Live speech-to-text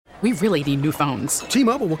We really need new phones.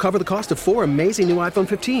 T-Mobile will cover the cost of 4 amazing new iPhone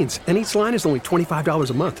 15s, and each line is only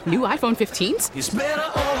 $25 a month. New iPhone 15s? It's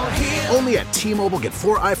better over here. Only at T-Mobile, get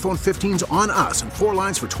 4 iPhone 15s on us and 4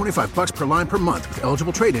 lines for $25 per line per month with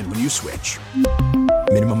eligible trade-in when you switch.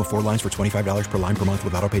 Minimum of 4 lines for $25 per line per month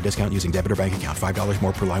with autopay discount using debit or bank account. $5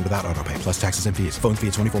 more per line without autopay, plus taxes and fees. Phone fee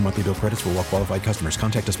at 24 monthly bill credits for well-qualified customers.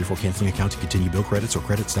 Contact us before canceling account to continue bill credits or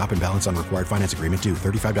credit stop and balance on required finance agreement due.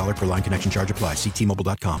 $35 per line connection charge applies. See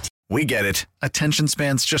T-Mobile.com. We get it. Attention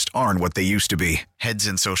spans just aren't what they used to be. Heads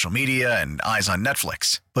in social media and eyes on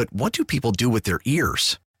Netflix. But what do people do with their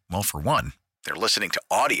ears? Well, for one, they're listening to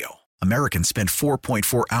audio. Americans spend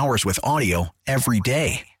 4.4 hours with audio every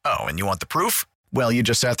day. Oh, and you want the proof? Well, you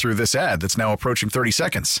just sat through this ad that's now approaching 30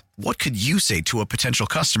 seconds. What could you say to a potential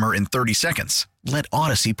customer in 30 seconds? Let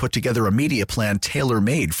Odyssey put together a media plan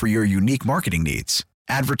tailor-made for your unique marketing needs.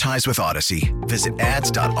 Advertise with Odyssey. Visit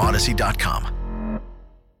ads.odyssey.com.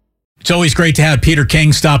 It's always great to have Peter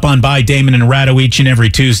King stop on by Damon and Ratto each and every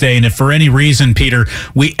Tuesday. And if for any reason, Peter,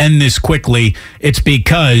 we end this quickly, it's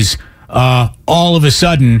because all of a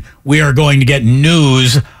sudden we are going to get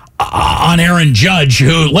news on Aaron Judge,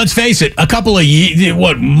 who, let's face it, a couple of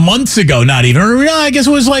months ago, not even, or I guess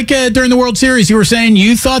it was like during the World Series, you were saying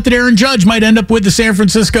you thought that Aaron Judge might end up with the San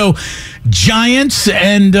Francisco Giants.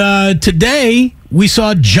 And today we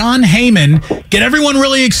saw Jon Heyman get everyone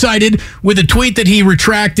really excited with a tweet that he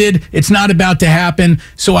retracted. It's not about to happen.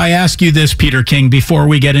 So I ask you this, Peter King, before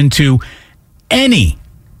we get into any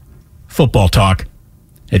football talk.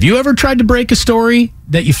 Have you ever tried to break a story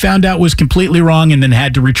that you found out was completely wrong and then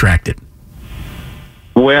had to retract it?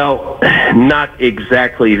 Well, not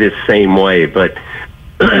exactly the same way, but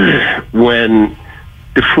when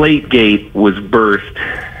Deflategate was birthed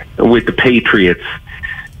with the Patriots,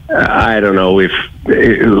 I don't know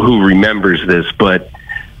who remembers this, but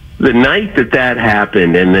the night that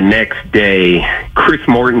happened and the next day, Chris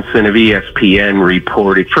Mortensen of ESPN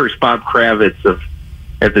reported, first Bob Kravitz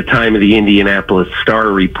at the time of the Indianapolis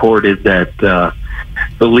Star reported that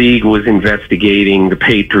the league was investigating the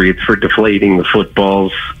Patriots for deflating the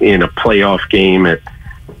footballs in a playoff game at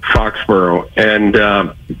Foxborough.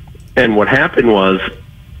 And what happened was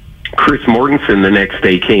Chris Mortensen the next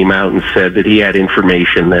day came out and said that he had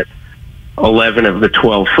information that 11 of the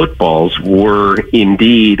 12 footballs were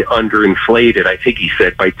indeed underinflated, I think he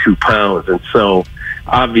said, by 2 pounds. And so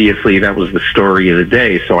obviously that was the story of the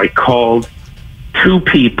day. So I called 2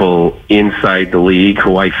 people inside the league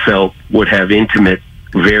who I felt would have intimate,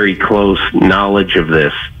 very close knowledge of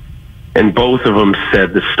this. And both of them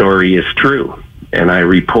said the story is true. And I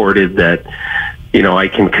reported that, I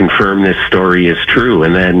can confirm this story is true.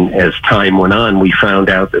 And then as time went on, we found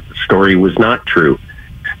out that the story was not true.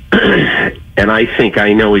 And I think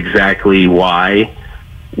I know exactly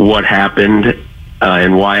what happened,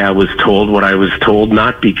 and why I was told what I was told,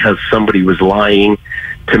 not because somebody was lying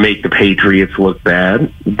to make the Patriots look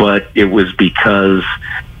bad, but it was because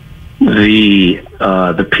the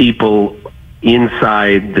people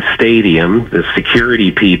inside the stadium, the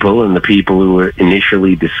security people and the people who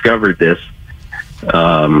initially discovered this,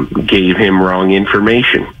 gave him wrong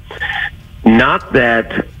information. Not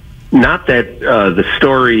that the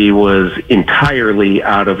story was entirely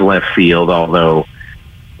out of left field, although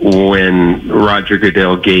when Roger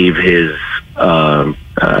Goodell gave his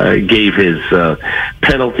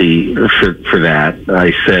penalty for that,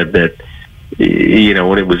 I said that,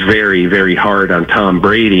 when it was very, very hard on Tom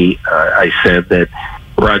Brady, I said that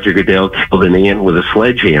Roger Goodell killed an ant with a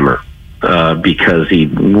sledgehammer because he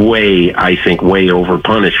way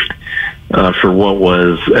overpunished for what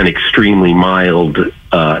was an extremely mild,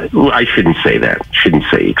 I shouldn't say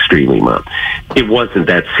extremely mild. It wasn't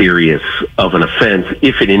that serious of an offense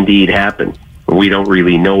if it indeed happened. We don't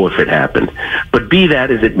really know if it happened. But be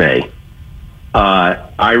that as it may,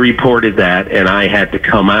 I reported that, and I had to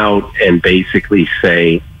come out and basically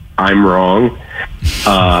say, I'm wrong.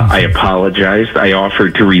 I apologized. I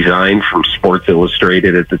offered to resign from Sports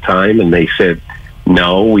Illustrated at the time, and they said,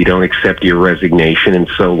 no, we don't accept your resignation, and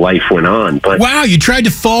so life went on. But wow, you tried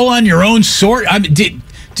to fall on your own sword.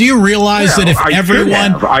 Do you realize that if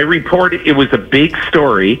everyone... I reported, it was a big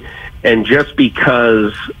story, and just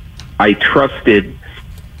because I trusted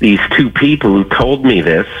these 2 people who told me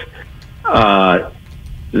this,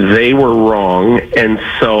 they were wrong, and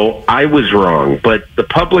so I was wrong. But the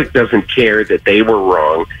public doesn't care that they were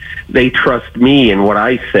wrong. They trust me and what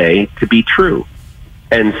I say to be true.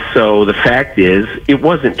 And so the fact is, it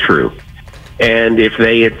wasn't true. And if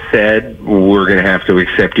they had said, we're going to have to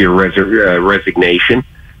accept your resignation,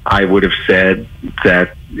 I would have said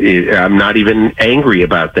that I'm not even angry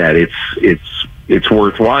about that. It's it's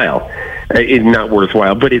worthwhile. It's not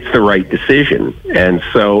worthwhile, but it's the right decision. And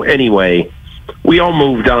so anyway, we all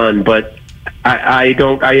moved on, but I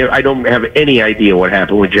don't have any idea what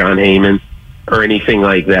happened with John Heyman or anything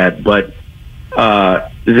like that. But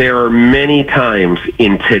there are many times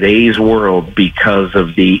in today's world, because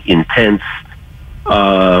of the intense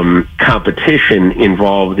competition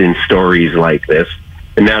involved in stories like this.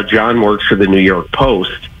 And now John works for the New York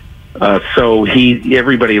Post. So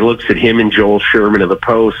everybody looks at him and Joel Sherman of the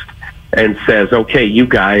Post and says, okay, you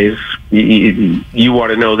guys, you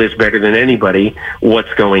want to know this better than anybody,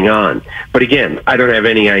 what's going on. But again, I don't have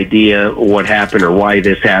any idea what happened or why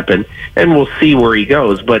this happened, and we'll see where he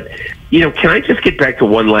goes. But, can I just get back to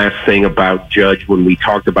one last thing about Judge when we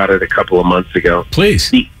talked about it a couple of months ago?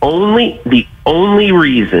 Please. The only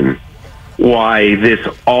reason why this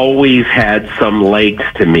always had some legs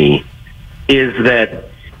to me is that,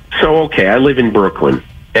 I live in Brooklyn,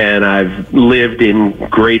 and I've lived in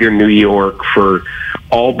greater New York for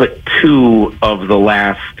all but 2 of the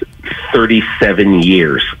last 37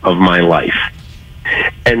 years of my life.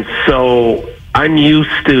 And so I'm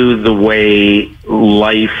used to the way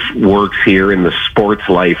life works here and the sports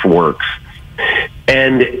life works.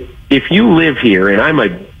 And if you live here, and I'm a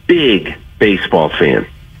big baseball fan,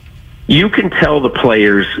 you can tell the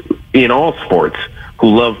players in all sports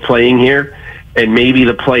who love playing here and maybe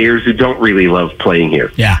the players who don't really love playing here.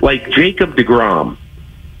 Yeah. Like Jacob deGrom,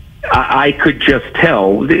 I could just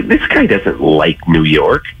tell this guy doesn't like New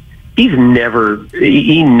York. He never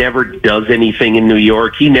does anything in New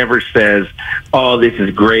York. He never says, "Oh, this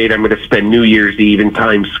is great. I'm going to spend New Year's Eve in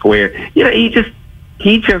Times Square." He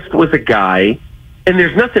just was a guy, and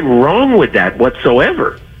there's nothing wrong with that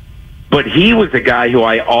whatsoever. But he was a guy who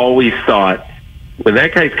I always thought, when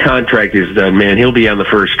that guy's contract is done, man, he'll be on the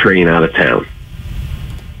first train out of town.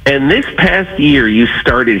 And this past year, you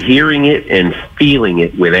started hearing it and feeling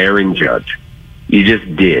it with Aaron Judge. You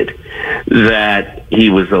just did. That he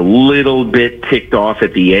was a little bit ticked off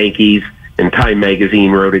at the Yankees, and Time Magazine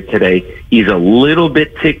wrote it today. He's a little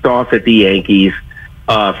bit ticked off at the Yankees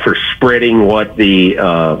for spreading what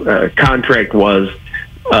the contract was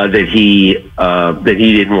that he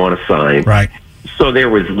didn't want to sign. Right. So there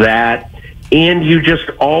was that, and you just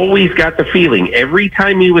always got the feeling every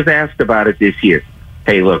time he was asked about it this year.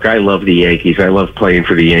 Hey, look, I love the Yankees. I love playing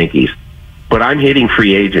for the Yankees, but I'm hitting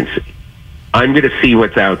free agency. I'm going to see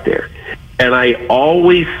what's out there. And I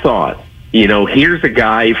always thought, here's a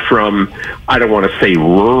guy from, I don't want to say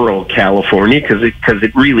rural California because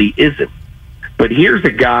it really isn't. But here's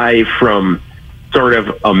a guy from sort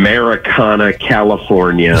of Americana,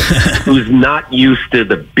 California, who's not used to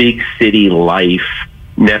the big city life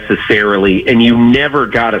necessarily. And you never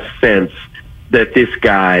got a sense that this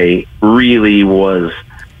guy really was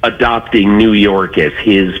adopting New York as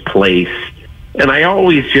his place. And I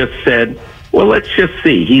always just said, well, let's just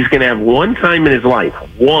see. He's going to have one time in his life,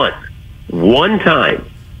 one time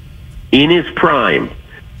in his prime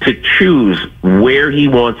to choose where he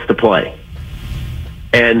wants to play.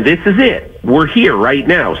 And this is it. We're here right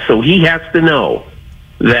now. So he has to know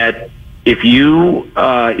that if you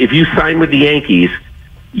sign with the Yankees,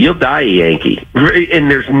 you'll die a Yankee.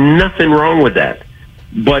 And there's nothing wrong with that.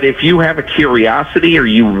 But if you have a curiosity or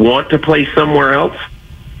you want to play somewhere else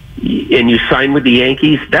and you sign with the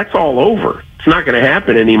Yankees, that's all over. It's not going to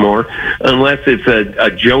happen anymore unless it's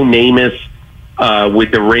a Joe Namath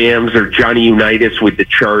with the Rams or Johnny Unitas with the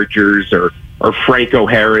Chargers or Franco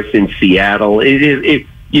Harris in Seattle.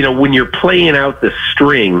 When you're playing out the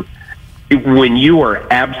string, when you are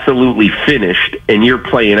absolutely finished and you're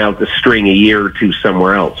playing out the string a year or two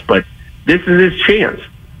somewhere else. But this is his chance.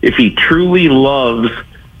 If he truly loves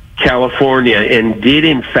California and did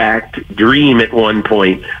in fact dream at one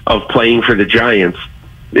point of playing for the Giants,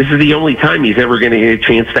 this is the only time he's ever going to get a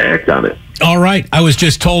chance to act on it. All right. I was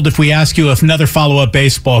just told if we ask you another follow-up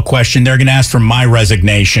baseball question, they're going to ask for my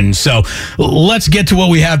resignation. So let's get to what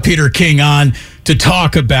we have Peter King on to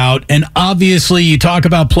talk about. And obviously, you talk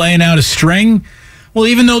about playing out a string. Well,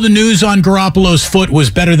 even though the news on Garoppolo's foot was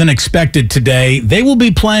better than expected today, they will be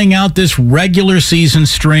playing out this regular season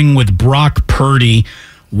string with Brock Purdy.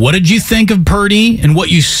 What did you think of Purdy and what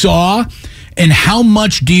you saw? And how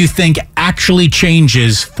much do you think actually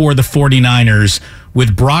changes for the 49ers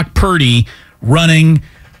with Brock Purdy running,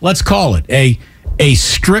 let's call it, a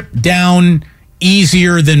stripped-down,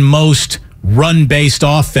 easier than most run-based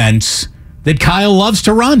offense that Kyle loves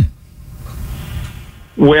to run?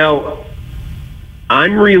 Well,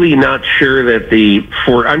 I'm really not sure that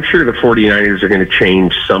I'm sure the 49ers are going to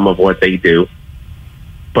change some of what they do.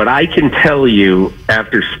 But I can tell you,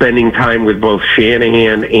 after spending time with both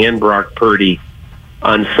Shanahan and Brock Purdy,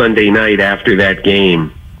 on Sunday night after that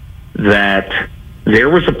game that there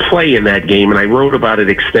was a play in that game, and I wrote about it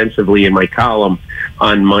extensively in my column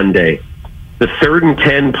on Monday. The 3rd and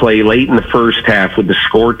 10 play late in the first half with the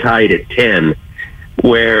score tied at 10,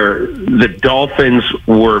 where the Dolphins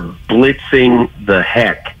were blitzing the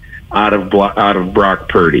heck out of Brock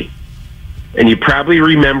Purdy. And you probably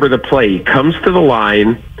remember the play. He comes to the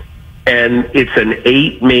line, and it's an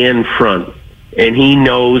 8-man front, and he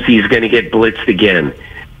knows he's going to get blitzed again.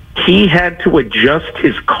 He had to adjust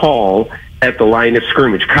his call at the line of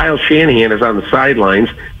scrimmage. Kyle Shanahan is on the sidelines.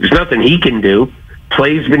 There's nothing he can do.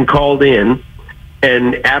 Play's been called in,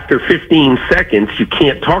 and after 15 seconds, you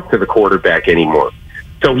can't talk to the quarterback anymore.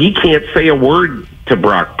 So he can't say a word to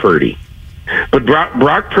Brock Purdy. But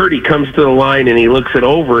Brock Purdy comes to the line, and he looks it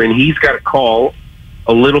over, and he's got to call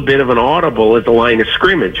a little bit of an audible at the line of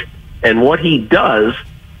scrimmage. And what he does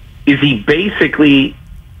is he basically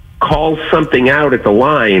calls something out at the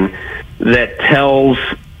line that tells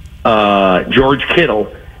George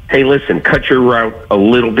Kittle, hey, listen, cut your route a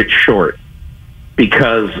little bit short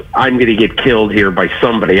because I'm going to get killed here by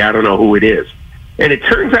somebody. I don't know who it is. And it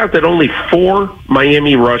turns out that only 4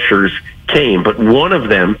 Miami rushers came, but one of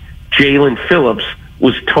them, Jalen Phillips,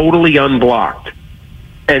 was totally unblocked.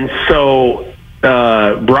 And so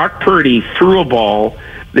Brock Purdy threw a ball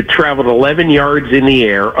that traveled 11 yards in the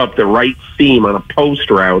air up the right seam on a post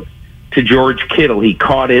route to George Kittle. He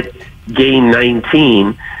caught it, gained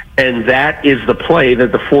 19, and that is the play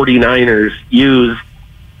that the 49ers used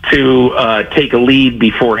to take a lead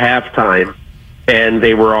before halftime, and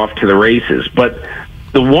they were off to the races. But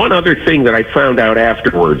the one other thing that I found out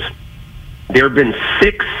afterwards, there have been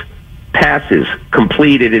 6 passes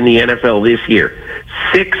completed in the NFL this year.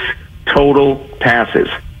 6 total passes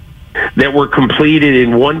that were completed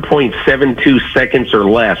in 1.72 seconds or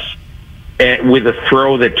less with a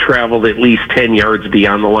throw that traveled at least 10 yards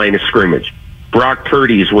beyond the line of scrimmage. Brock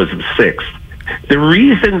Purdy's was the 6th. The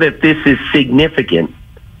reason that this is significant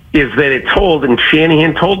is that it told, and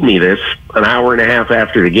Shanahan told me this an hour and a half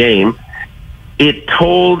after the game, it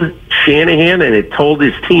told Shanahan and it told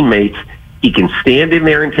his teammates he can stand in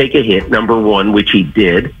there and take a hit, number one, which he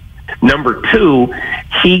did. Number 2,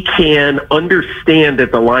 he can understand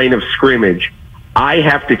at the line of scrimmage, I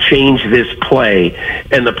have to change this play,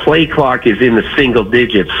 and the play clock is in the single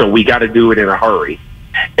digits, so we got to do it in a hurry.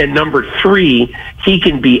 And number 3, he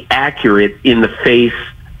can be accurate in the face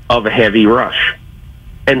of a heavy rush.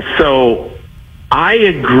 And so I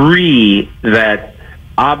agree that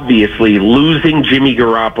obviously losing Jimmy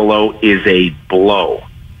Garoppolo is a blow.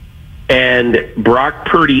 And Brock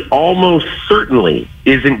Purdy almost certainly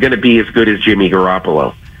isn't going to be as good as Jimmy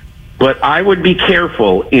Garoppolo. But I would be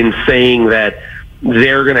careful in saying that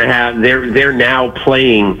they're now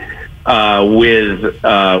playing with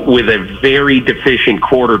a very deficient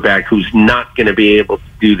quarterback who's not going to be able to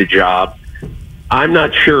do the job. I'm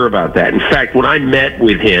not sure about that. In fact, when I met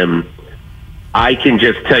with him, I can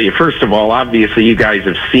just tell you, first of all, obviously you guys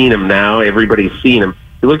have seen him now. Everybody's seen him.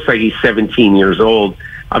 He looks like he's 17 years old.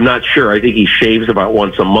 I'm not sure. I think he shaves about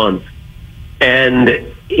once a month. And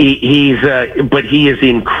but he is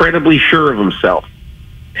incredibly sure of himself.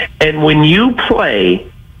 And when you play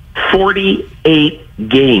 48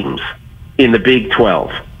 games in the Big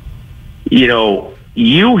 12,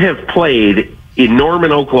 you have played in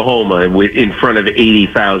Norman, Oklahoma, in front of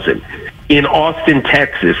 80,000, in Austin,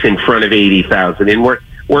 Texas, in front of 80,000, in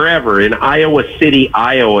wherever, in Iowa City,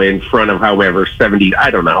 Iowa, in front of however 70. I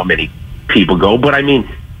don't know how many people go, but I mean,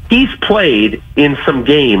 he's played in some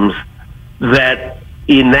games that,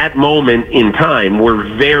 in that moment in time, were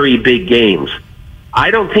very big games.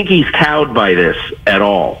 I don't think he's cowed by this at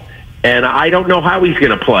all, and I don't know how he's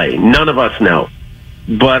going to play. None of us know,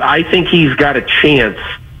 but I think he's got a chance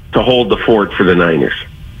to hold the fort for the Niners.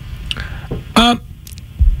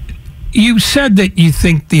 You said that you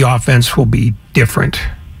think the offense will be different,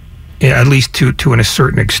 at least to a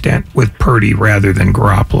certain extent, with Purdy rather than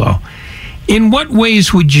Garoppolo. In what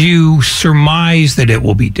ways would you surmise that it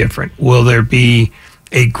will be different? Will there be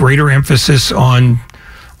a greater emphasis on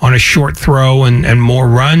a short throw and more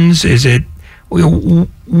runs? Is it?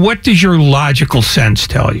 What does your logical sense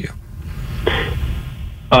tell you?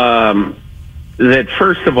 That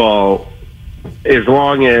first of all, as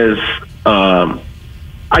long as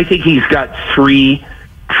I think he's got 3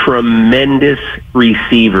 tremendous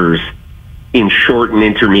receivers in short and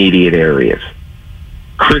intermediate areas.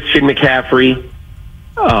 Christian McCaffrey,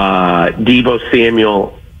 Deebo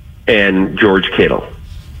Samuel, and George Kittle.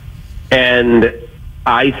 And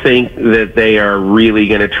I think that they are really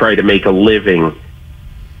going to try to make a living,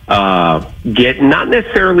 not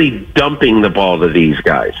necessarily dumping the ball to these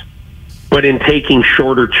guys, but in taking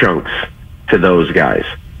shorter chunks to those guys.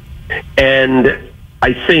 And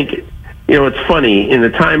I think, it's funny, in the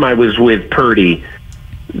time I was with Purdy,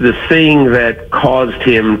 the thing that caused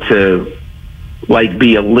him to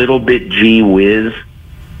be a little bit gee whiz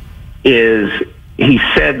is he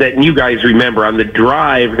said that, and you guys remember, on the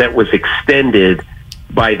drive that was extended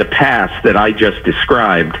by the pass that I just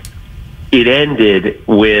described, it ended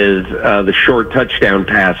with the short touchdown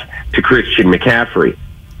pass to Christian McCaffrey.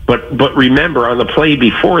 But remember, on the play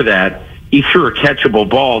before that, he threw a catchable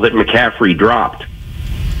ball that McCaffrey dropped.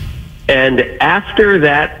 And after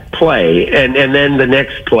that play, and then the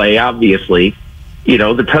next play, obviously,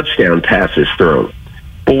 the touchdown pass is thrown.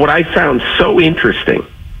 But what I found so interesting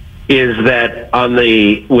is that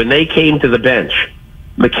when they came to the bench,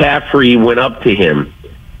 McCaffrey went up to him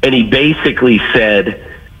and he basically said,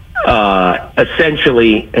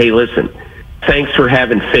 essentially, hey, listen, thanks for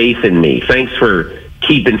having faith in me. Thanks for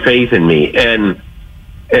keeping faith in me. And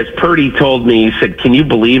as Purdy told me, he said, can you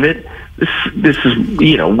believe it? This is,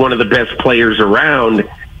 one of the best players around,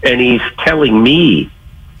 and he's telling me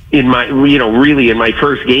in my, really in my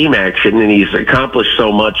first game action, and he's accomplished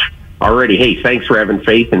so much already. Hey, thanks for having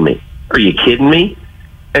faith in me. Are you kidding me?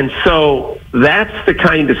 And so that's the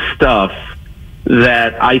kind of stuff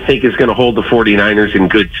that I think is going to hold the 49ers in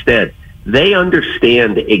good stead. They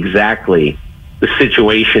understand exactly the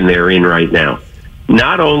situation they're in right now.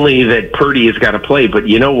 Not only that Purdy has got to play, but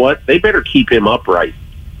you know what? They better keep him upright.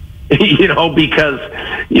 Because,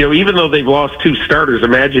 even though they've lost 2 starters,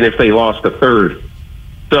 imagine if they lost a third.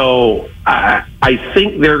 So I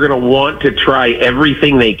think they're going to want to try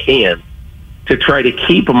everything they can to try to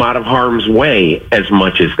keep him out of harm's way as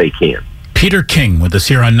much as they can. Peter King with us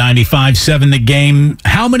here on 95.7 The Game.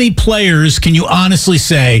 How many players can you honestly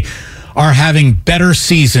say are having better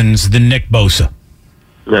seasons than Nick Bosa?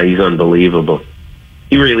 No, he's unbelievable.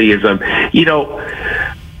 He really is.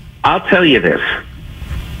 I'll tell you this.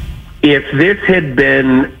 If this had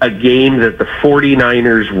been a game that the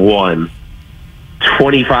 49ers won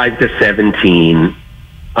 25-17,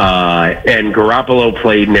 and Garoppolo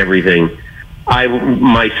played and everything,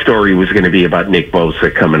 my story was going to be about Nick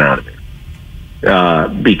Bosa coming out of it.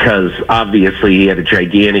 Because obviously he had a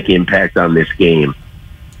gigantic impact on this game.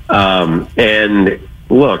 And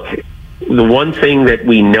look, the one thing that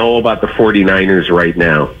we know about the 49ers right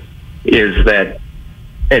now is that,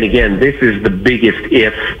 and again, this is the biggest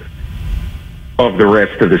if of the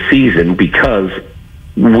rest of the season, because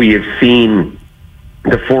we have seen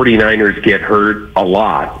the 49ers get hurt a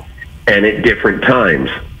lot and at different times.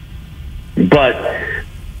 But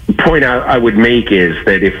the point I would make is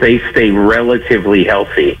that if they stay relatively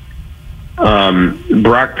healthy,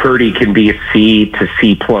 Brock Purdy can be a C to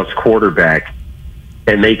C+ quarterback,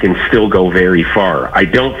 and they can still go very far. I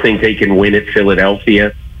don't think they can win at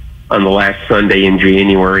Philadelphia on the last Sunday in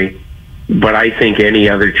January, but I think any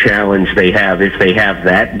other challenge they have, if they have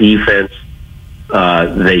that defense,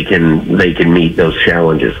 they can meet those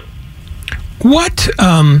challenges. What?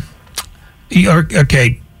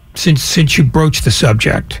 Okay, since you broached the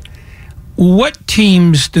subject, what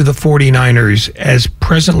teams do the 49ers, as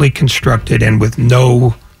presently constructed and with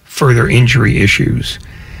no further injury issues,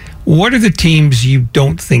 what are the teams you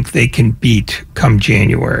don't think they can beat come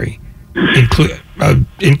January,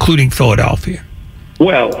 including Philadelphia?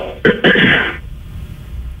 Well,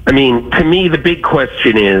 I mean, to me, the big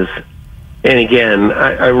question is, and again,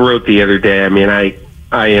 I wrote the other day, I mean,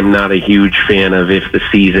 I am not a huge fan of if the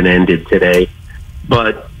season ended today,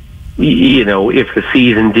 but, if the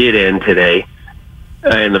season did end today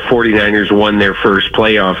and the 49ers won their first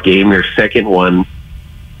playoff game, their second one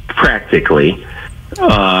practically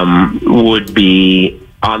would be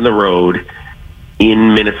on the road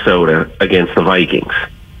in Minnesota against the Vikings.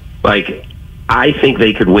 I think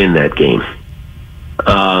they could win that game.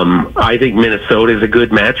 I think Minnesota is a good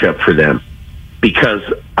matchup for them because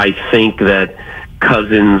I think that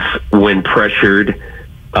Cousins, when pressured,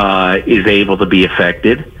 is able to be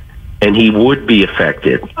affected, and he would be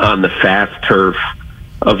affected on the fast turf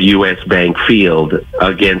of U.S. Bank Field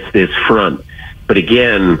against this front. But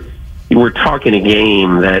again, we're talking a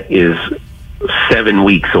game that is 7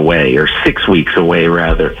 weeks away, or 6 weeks away,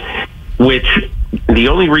 rather, which the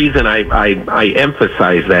only reason I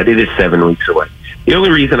emphasize that, it is 7 weeks away. The only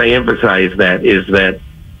reason I emphasize that is that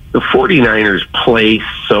the 49ers play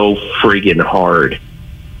so friggin' hard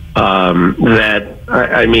that,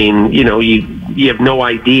 I mean, you have no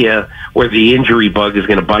idea whether the injury bug is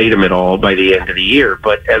going to bite them at all by the end of the year.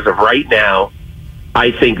 But as of right now,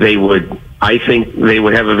 I think they would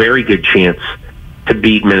have a very good chance to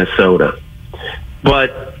beat Minnesota.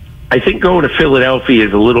 But I think going to Philadelphia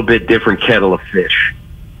is a little bit different kettle of fish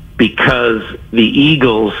because the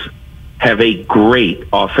Eagles have a great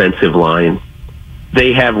offensive line.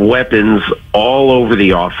 They have weapons all over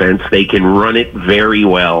the offense. They can run it very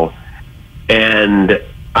well. And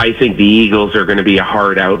I think the Eagles are going to be a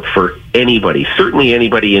hard out for anybody, certainly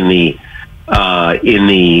anybody in the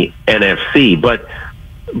NFC. But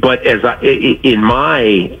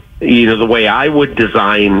the way I would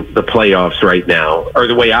design the playoffs right now, or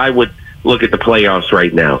the way I would look at the playoffs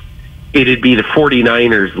right now, it'd be the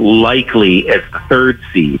 49ers likely as the third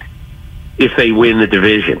seed if they win the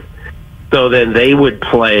division. So then they would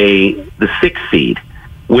play the sixth seed,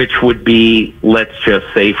 which would be, let's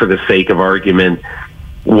just say for the sake of argument,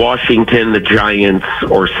 Washington, the Giants,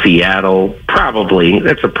 or Seattle. Probably.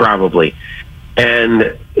 That's a probably.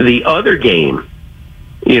 And the other game,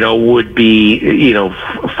 would be,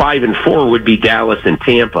 5 and 4 would be Dallas and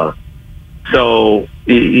Tampa. So,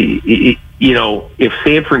 if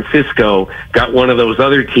San Francisco got one of those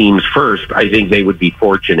other teams first, I think they would be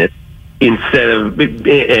fortunate instead of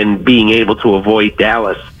being able to avoid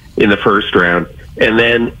Dallas in the first round. And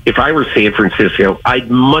then if I were San Francisco,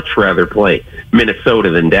 I'd much rather play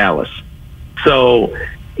Minnesota than Dallas. So,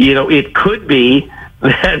 it could be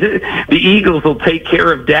that the Eagles will take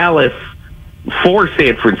care of Dallas for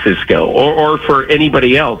San Francisco or for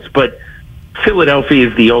anybody else. But Philadelphia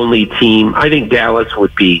is the only team. I think Dallas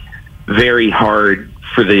would be very hard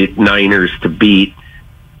for the Niners to beat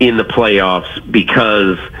in the playoffs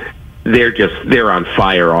because they're on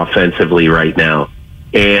fire offensively right now.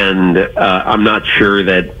 And I'm not sure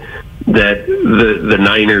that the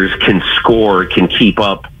Niners can keep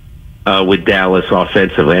up with Dallas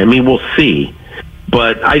offensively. I mean, we'll see.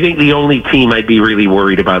 But I think the only team I'd be really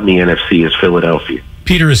worried about in the NFC is Philadelphia.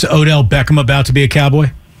 Peter, is Odell Beckham about to be a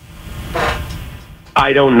Cowboy?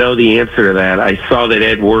 I don't know the answer to that. I saw that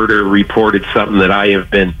Ed Werder reported something that I have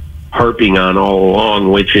been harping on all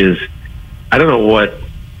along, which is, I don't know what,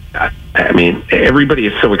 I mean, everybody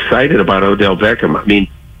is so excited about Odell Beckham. I mean,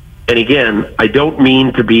 and again, I don't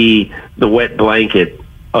mean to be the wet blanket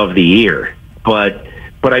of the year, but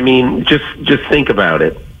I mean, just think about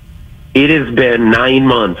it. It has been 9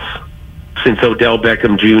 months since Odell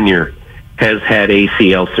Beckham Jr. has had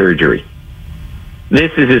ACL surgery.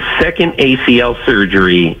 This is his second ACL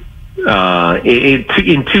surgery.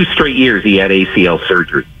 In 2 straight years, he had ACL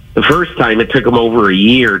surgery. The first time, it took him over a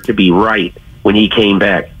year to be right when he came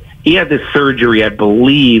back. He had this surgery, I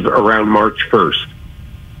believe, around March 1st.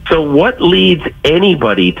 So what leads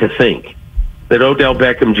anybody to think that Odell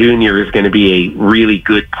Beckham Jr. is going to be a really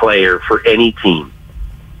good player for any team,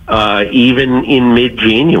 even in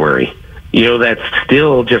mid-January? That's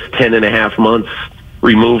still just 10.5 months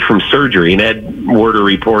removed from surgery. And Ed Werder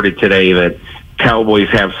reported today that Cowboys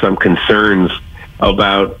have some concerns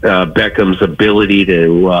about Beckham's ability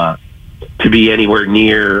to be anywhere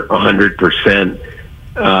near 100%,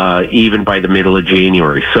 even by the middle of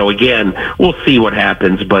January. So again, we'll see what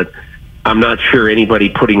happens, but I'm not sure anybody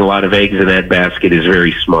putting a lot of eggs in that basket is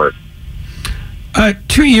very smart.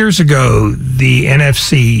 2 years ago, the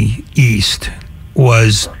NFC East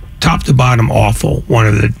was top to bottom awful, one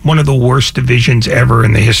of the worst divisions ever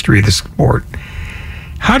in the history of the sport.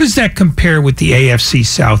 How does that compare with the AFC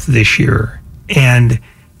South this year? And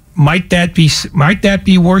might that be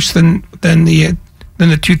worse than the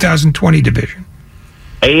 2020 division?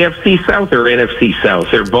 AFC South or NFC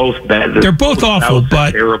South? They're both bad. They're both awful,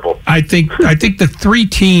 but terrible. I think the 3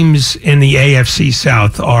 teams in the AFC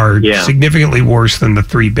South are significantly worse than the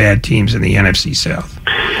 3 bad teams in the NFC South.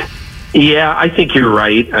 Yeah, I think you're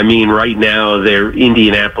right. I mean, right now, they're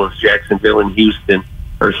Indianapolis, Jacksonville, and Houston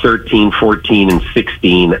are 13, 14, and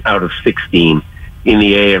 16 out of 16 in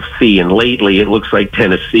the AFC. And lately, it looks like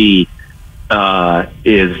Tennessee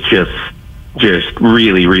is just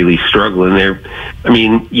really, really struggling there. I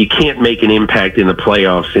mean, you can't make an impact in the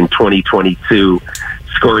playoffs in 2022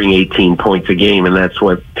 scoring 18 points a game, and that's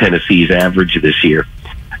what Tennessee's average this year.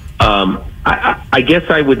 I guess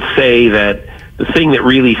I would say that the thing that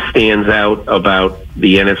really stands out about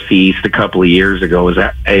the NFC East a couple of years ago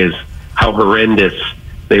is how horrendous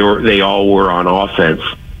they all were on offense,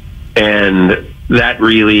 and that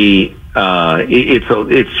really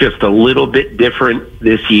it's just a little bit different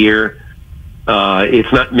this year.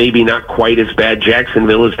 It's not quite as bad.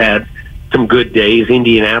 Jacksonville has had some good days.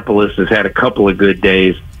 Indianapolis has had a couple of good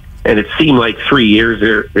days, and it seemed like 3 years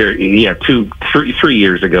 3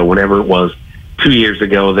 years ago, whenever it was, 2 years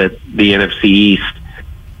ago, that the NFC East,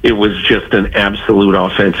 it was just an absolute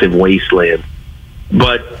offensive wasteland.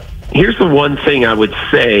 But here's the one thing I would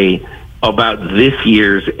say about this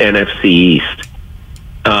year's NFC East.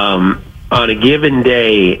 On a given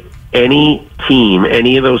day, any team,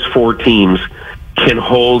 any of those 4 teams, can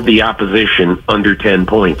hold the opposition under 10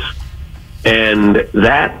 points. And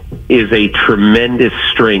that is a tremendous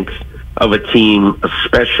strength of a team,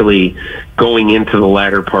 especially going into the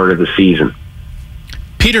latter part of the season.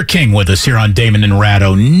 Peter King with us here on Damon and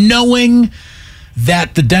Ratto. Knowing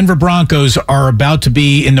that the Denver Broncos are about to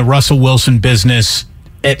be in the Russell Wilson business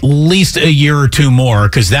at least a year or two more,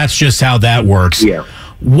 because that's just how that works. Yeah.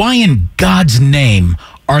 Why in God's name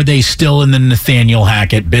are they still in the Nathaniel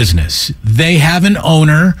Hackett business? They have an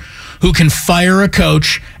owner who can fire a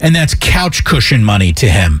coach, and that's couch cushion money to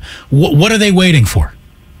him. What are they waiting for?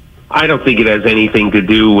 I don't think it has anything to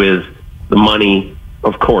do with the money,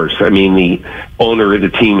 of course. I mean, the owner of the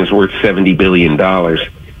team is worth $70 billion.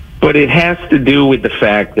 But it has to do with the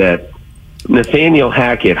fact that Nathaniel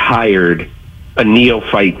Hackett hired a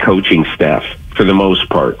neophyte coaching staff for the most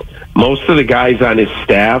part. Most of the guys on his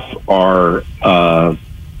staff are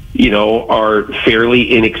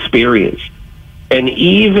fairly inexperienced. And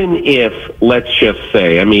even if, let's just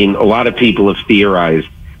say, I mean, a lot of people have theorized,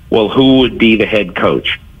 well, who would be the head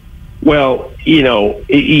coach? Well,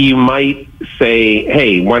 you might say,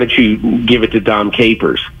 hey, why don't you give it to Dom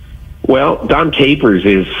Capers? Well, Dom Capers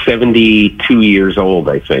is 72 years old,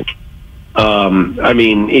 I think. I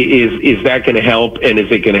mean, is that going to help, and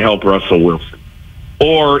is it going to help Russell Wilson?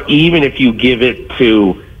 Or even if you give it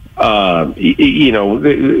to, the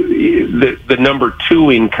number 2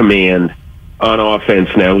 in command on offense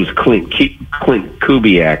now is Clint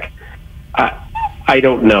Kubiak. I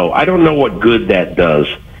don't know. I don't know what good that does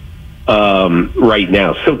right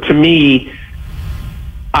now. So to me,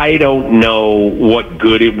 I don't know what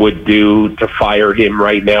good it would do to fire him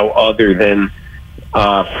right now, other than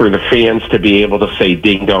for the fans to be able to say,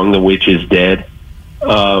 ding dong, the witch is dead.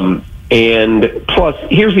 And plus,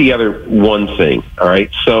 here's the other one thing, all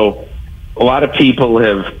right? So a lot of people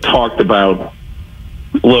have talked about,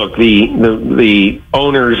 look, the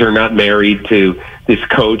owners are not married to this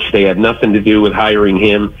coach. They had nothing to do with hiring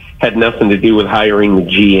him, had nothing to do with hiring the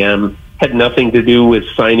GM, had nothing to do with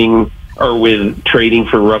signing or with trading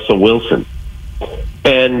for Russell Wilson.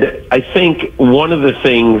 And I think one of the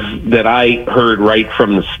things that I heard right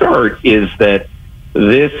from the start is that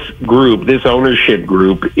this group, this ownership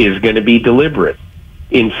group, is going to be deliberate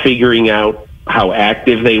in figuring out how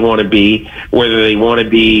active they want to be, whether they want to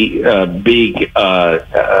be big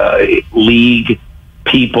league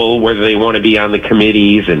people, whether they want to be on the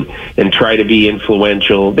committees and try to be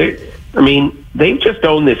influential. They've just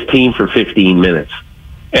owned this team for 15 minutes.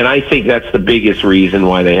 And I think that's the biggest reason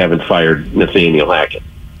why they haven't fired Nathaniel Hackett.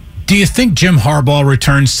 Do you think Jim Harbaugh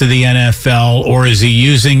returns to the NFL, or is he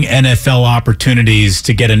using NFL opportunities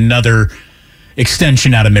to get another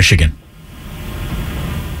extension out of Michigan?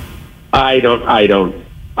 I don't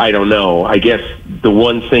know. I guess the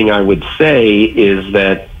one thing I would say is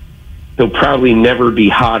that he'll probably never be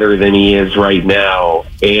hotter than he is right now,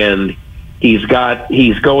 and he's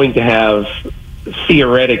going to have,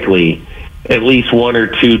 theoretically, at least 1 or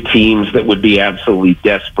 2 teams that would be absolutely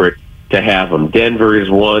desperate to have him. Denver is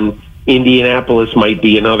one. Indianapolis might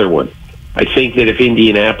be another one. I think that if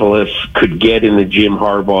Indianapolis could get in the Jim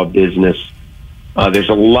Harbaugh business, there's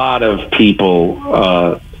a lot of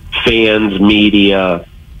people, fans, media,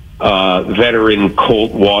 veteran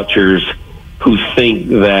Colt watchers, who think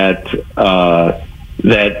that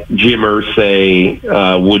Jim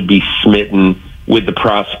Irsay would be smitten with the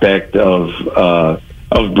prospect of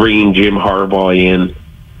bringing Jim Harbaugh in.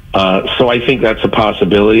 So I think that's a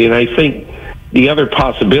possibility. And I think the other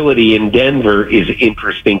possibility in Denver is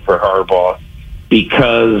interesting for Harbaugh,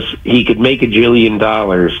 because he could make $1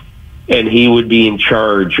 jillion and he would be in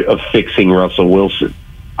charge of fixing Russell Wilson.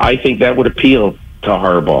 I think that would appeal to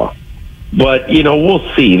Harbaugh. But,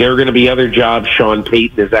 we'll see. There are going to be other jobs. Sean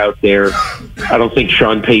Payton is out there. I don't think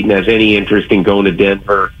Sean Payton has any interest in going to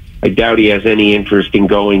Denver. I doubt he has any interest in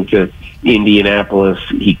going to Indianapolis.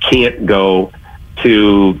 He can't go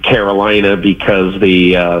to Carolina because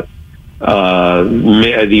the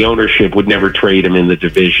ownership would never trade him in the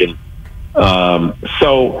division.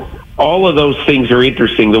 So all of those things are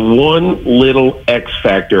interesting. The one little X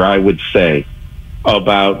factor I would say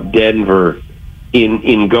about Denver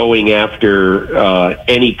in going after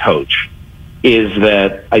any coach is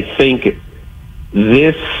that I think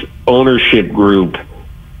this ownership group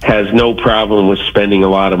has no problem with spending a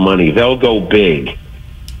lot of money. They'll go big.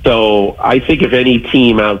 So I think if any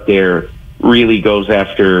team out there really goes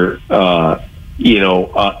after, a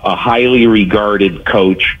highly regarded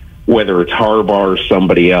coach, whether it's Harbaugh or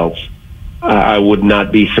somebody else, I would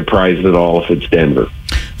not be surprised at all if it's Denver.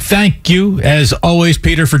 Thank you, as always,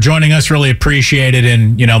 Peter, for joining us. Really appreciate it.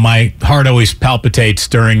 And, my heart always palpitates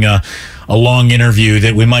during a a long interview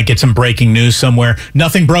that we might get some breaking news somewhere.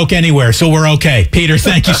 Nothing broke anywhere, so we're okay. Peter,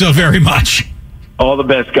 thank you so very much. All the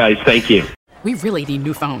best, guys. Thank you. We really need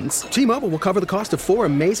new phones. T-Mobile will cover the cost of 4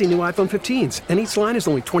 amazing new iPhone 15s, and each line is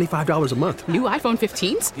only $25 a month. New iPhone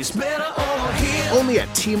 15s? Only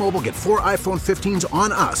at T-Mobile, get 4 iPhone 15s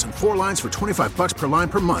on us and 4 lines for $25 per line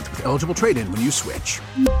per month with eligible trade-in when you switch.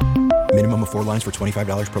 Minimum of 4 lines for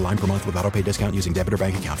 $25 per line per month with autopay discount using debit or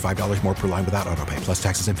bank account. $5 more per line without autopay, plus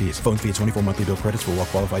taxes and fees. Phone fee at 24 monthly bill credits for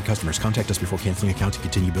well-qualified customers. Contact us before canceling account to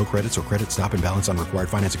continue bill credits or credit stop and balance on required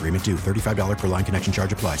finance agreement due. $35 per line connection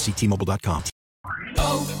charge applies. See T-Mobile.com.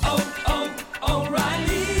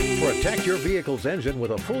 Protect your vehicle's engine with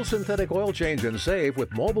a full synthetic oil change and save with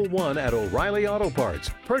Mobil 1 at O'Reilly Auto Parts.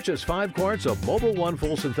 Purchase 5 quarts of Mobil 1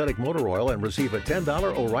 full synthetic motor oil and receive a $10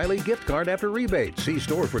 O'Reilly gift card after rebate. See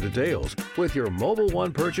store for details. With your Mobil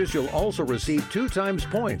 1 purchase, you'll also receive 2 times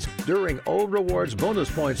points during O Rewards Bonus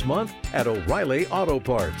Points Month at O'Reilly Auto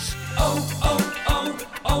Parts.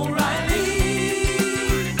 O'Reilly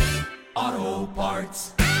Auto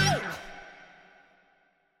Parts.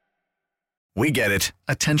 We get it.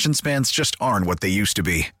 Attention spans just aren't what they used to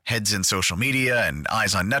be. Heads in social media and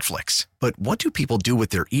eyes on Netflix. But what do people do with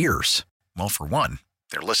their ears? Well, for one,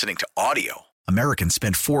 they're listening to audio. Americans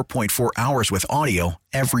spend 4.4 hours with audio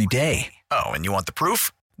every day. Oh, and you want the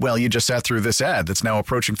proof? Well, you just sat through this ad that's now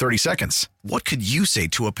approaching 30 seconds. What could you say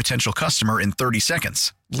to a potential customer in 30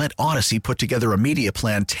 seconds? Let Odyssey put together a media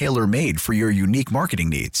plan tailor-made for your unique marketing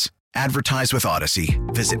needs. Advertise with Odyssey.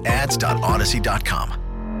 Visit ads.odyssey.com.